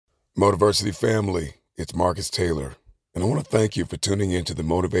Motiversity family, it's Marcus Taylor, and I want to thank you for tuning into the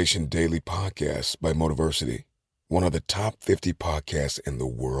Motivation Daily Podcast by Motiversity, one of the top 50 podcasts in the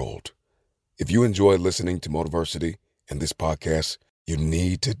world. If you enjoy listening to Motiversity and this podcast, you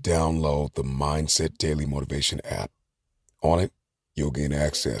need to download the Mindset Daily Motivation app. On it, you'll gain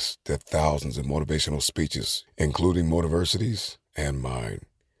access to thousands of motivational speeches, including Motiversity's and mine.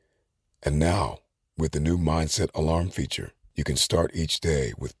 And now, with the new Mindset Alarm feature, you can start each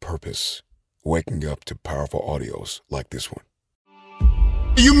day with purpose, waking up to powerful audios like this one.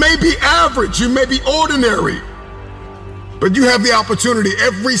 You may be average, you may be ordinary, but you have the opportunity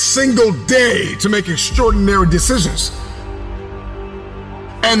every single day to make extraordinary decisions.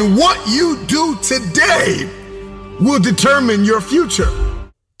 And what you do today will determine your future.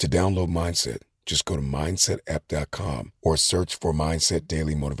 To download Mindset, just go to mindsetapp.com or search for Mindset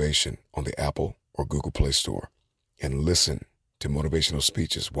Daily Motivation on the Apple or Google Play Store and listen to motivational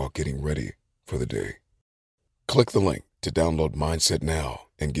speeches while getting ready for the day. Click the link to download Mindset now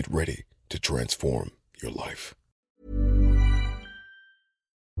and get ready to transform your life.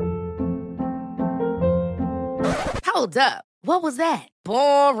 Hold up. What was that?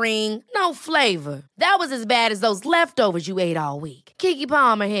 Boring. No flavor. That was as bad as those leftovers you ate all week. Keke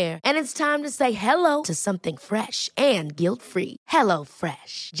Palmer here, and it's time to say hello to something fresh and guilt-free. Hello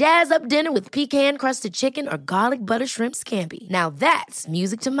Fresh. Jazz up dinner with pecan-crusted chicken or garlic butter shrimp scampi. Now that's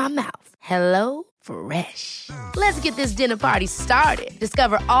music to my mouth. Hello Fresh. Let's get this dinner party started.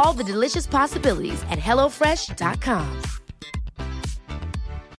 Discover all the delicious possibilities at hellofresh.com.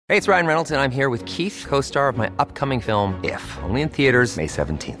 Hey, it's Ryan Reynolds, and I'm here with Keith, co-star of my upcoming film, If, only in theaters May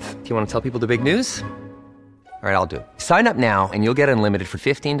 17th. Do you want to tell people the big news? All right, I'll do it. Sign up now and you'll get unlimited for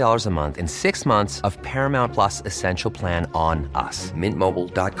 $15 a month and 6 months of Paramount Plus Essential Plan on us.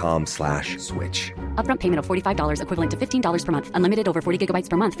 MintMobile.com/switch. Upfront payment of $45 equivalent to $15 per month. Unlimited over 40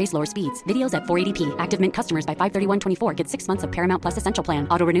 gigabytes per month. Face lower speeds. Videos at 480p. Active Mint customers by 531.24 get 6 months of Paramount Plus Essential Plan.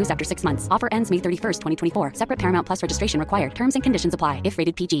 Auto renews after 6 months. Offer ends May 31st, 2024. Separate Paramount Plus registration required. Terms and conditions apply if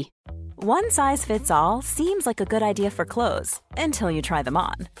rated PG. One size fits all seems like a good idea for clothes until you try them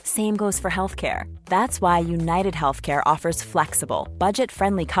on. Same goes for healthcare. That's why United Healthcare offers flexible,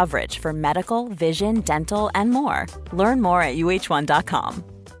 budget-friendly coverage for medical, vision, dental, and more. Learn more at uh1.com.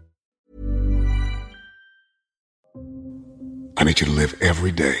 I need you to live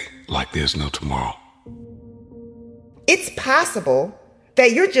every day like there's no tomorrow. It's possible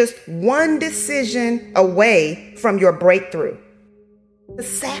that you're just one decision away from your breakthrough. The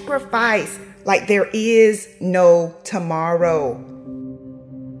sacrifice like there is no tomorrow.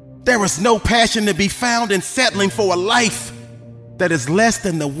 There is no passion to be found in settling for a life that is less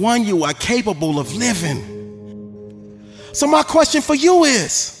than the one you are capable of living. So my question for you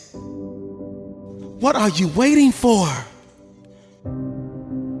is, what are you waiting for?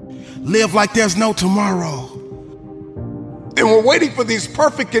 Live like there's no tomorrow. And we're waiting for these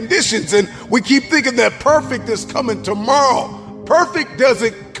perfect conditions, and we keep thinking that perfect is coming tomorrow. Perfect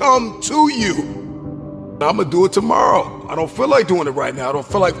doesn't come to you. I'm gonna do it tomorrow. I don't feel like doing it right now. I don't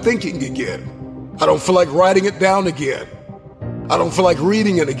feel like thinking again. I don't feel like writing it down again. I don't feel like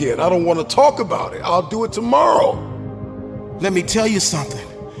reading it again. I don't want to talk about it. I'll do it tomorrow. Let me tell you something.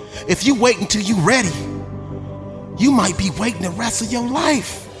 If you wait until you're ready, you might be waiting the rest of your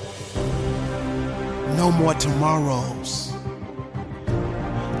life. No more tomorrows.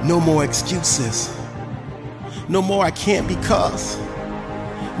 No more excuses. No more I can't because.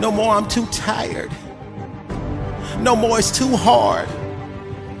 No more I'm too tired. No more it's too hard.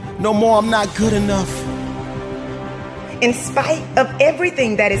 No more I'm not good enough. In spite of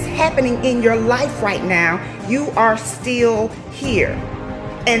everything that is happening in your life right now, you are still here.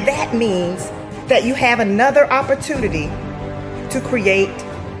 And that means that you have another opportunity to create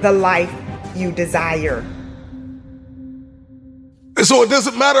the life you desire. And so it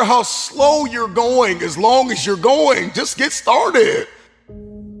doesn't matter how slow you're going, as long as you're going, just get started.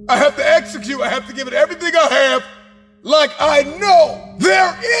 I have to execute. I have to give it everything I have, like I know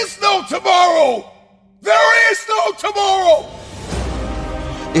there is no tomorrow. There is no tomorrow.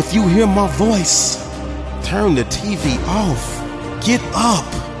 If you hear my voice, turn the TV off. Get up.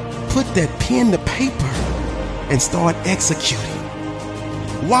 Put that pen to paper and start executing.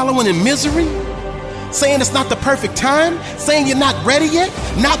 Wallowing in misery? Saying it's not the perfect time? Saying you're not ready yet?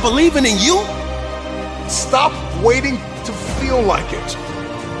 Not believing in you? Stop waiting to feel like it.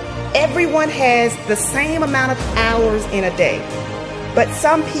 Everyone has the same amount of hours in a day, but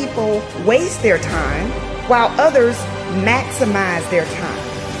some people waste their time while others maximize their time.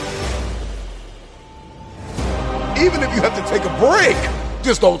 Even if you have to take a break,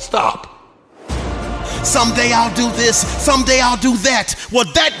 just don't stop. Someday I'll do this, someday I'll do that. Well,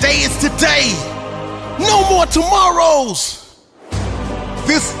 that day is today. No more tomorrows.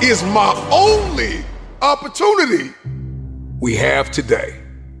 This is my only opportunity. We have today.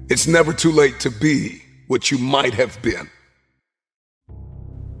 It's never too late to be what you might have been.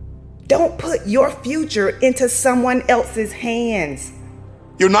 Don't put your future into someone else's hands.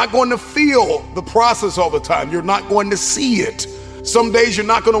 You're not going to feel the process all the time. You're not going to see it. Some days you're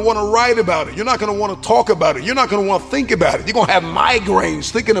not going to want to write about it. You're not going to want to talk about it. You're not going to want to think about it. You're going to have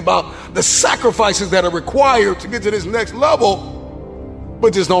migraines thinking about the sacrifices that are required to get to this next level,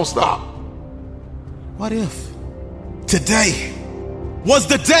 but just don't stop. What if today was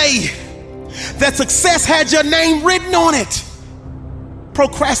the day that success had your name written on it?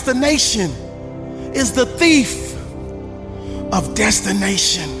 Procrastination is the thief of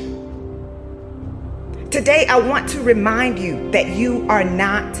destination. Today, I want to remind you that you are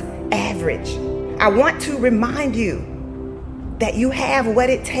not average. I want to remind you that you have what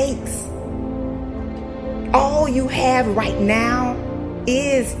it takes. All you have right now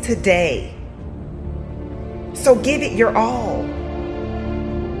is today. So give it your all.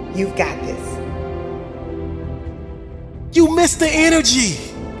 You've got this. You missed the energy.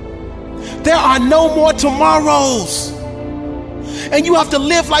 There are no more tomorrows. And you have to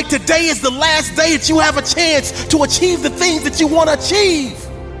live like today is the last day that you have a chance to achieve the things that you want to achieve.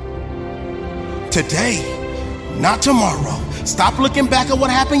 Today, not tomorrow. Stop looking back at what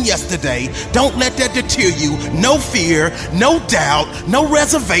happened yesterday. Don't let that deter you. No fear, no doubt, no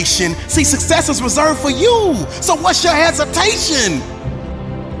reservation. See, success is reserved for you. So what's your hesitation?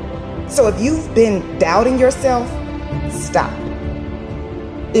 So if you've been doubting yourself, stop.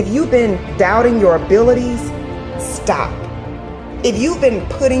 If you've been doubting your abilities, stop. If you've been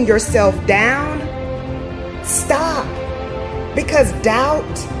putting yourself down, stop. Because doubt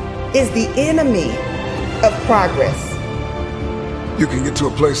is the enemy of progress. You can get to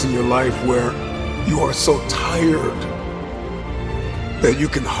a place in your life where you are so tired that you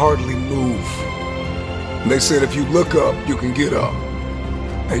can hardly move. And they said if you look up, you can get up.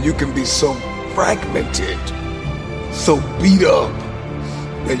 And you can be so fragmented, so beat up,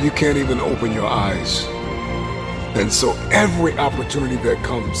 that you can't even open your eyes. And so every opportunity that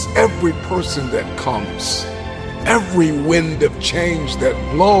comes, every person that comes, every wind of change that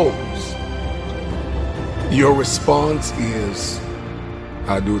blows, your response is,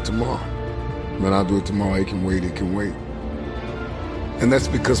 I'll do it tomorrow. Man, I'll do it tomorrow. It can wait, it can wait. And that's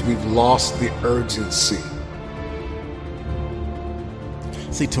because we've lost the urgency.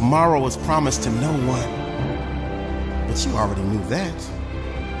 See, tomorrow is promised to no one. But you already knew that.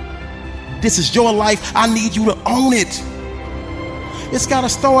 This is your life. I need you to own it. It's got to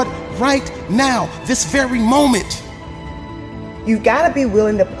start right now, this very moment. You've got to be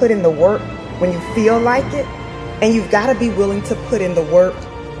willing to put in the work when you feel like it, and you've got to be willing to put in the work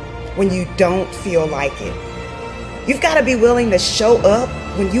when you don't feel like it. You've got to be willing to show up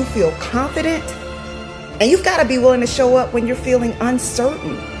when you feel confident, and you've got to be willing to show up when you're feeling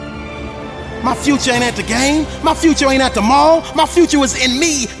uncertain. My future ain't at the game. My future ain't at the mall. My future is in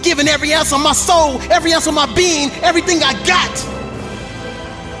me, giving every ounce of my soul, every ounce of my being, everything I got.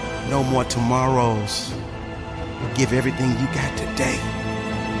 No more tomorrows. Give everything you got today.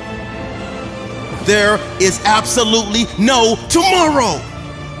 There is absolutely no tomorrow.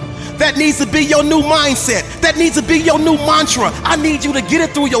 That needs to be your new mindset. That needs to be your new mantra. I need you to get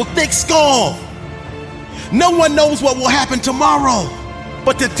it through your thick skull. No one knows what will happen tomorrow.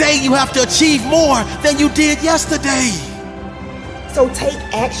 But today you have to achieve more than you did yesterday. So take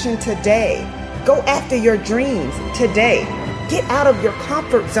action today. Go after your dreams today. Get out of your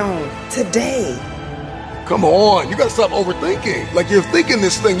comfort zone today. Come on, you gotta stop overthinking. Like you're thinking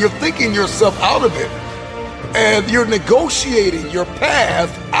this thing, you're thinking yourself out of it. And you're negotiating your path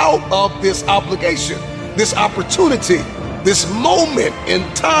out of this obligation, this opportunity, this moment in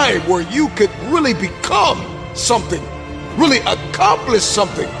time where you could really become something, really accomplish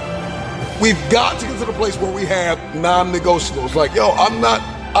something. We've got to get to the place where we have non-negotiables. Like, yo, I'm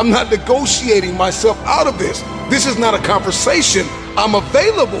not negotiating myself out of this. This is not a conversation I'm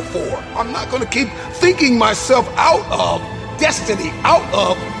available for. I'm not going to keep thinking myself out of destiny, out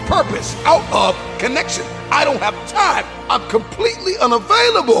of purpose, out of connection. I don't have time. I'm completely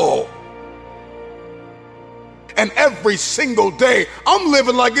unavailable. And every single day, I'm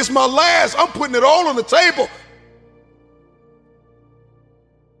living like it's my last. I'm putting it all on the table.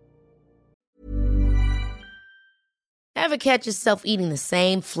 Ever catch yourself eating the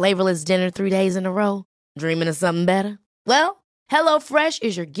same flavorless dinner 3 days in a row? Dreaming of something better? Well, HelloFresh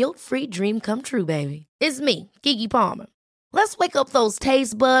is your guilt-free dream come true, baby. It's me, Keke Palmer. Let's wake up those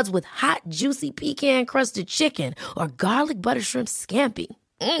taste buds with hot, juicy pecan-crusted chicken or garlic butter shrimp scampi.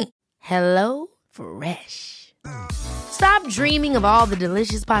 Hello Fresh. Stop dreaming of all the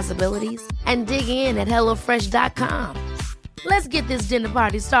delicious possibilities and dig in at HelloFresh.com. Let's get this dinner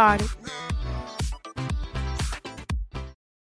party started.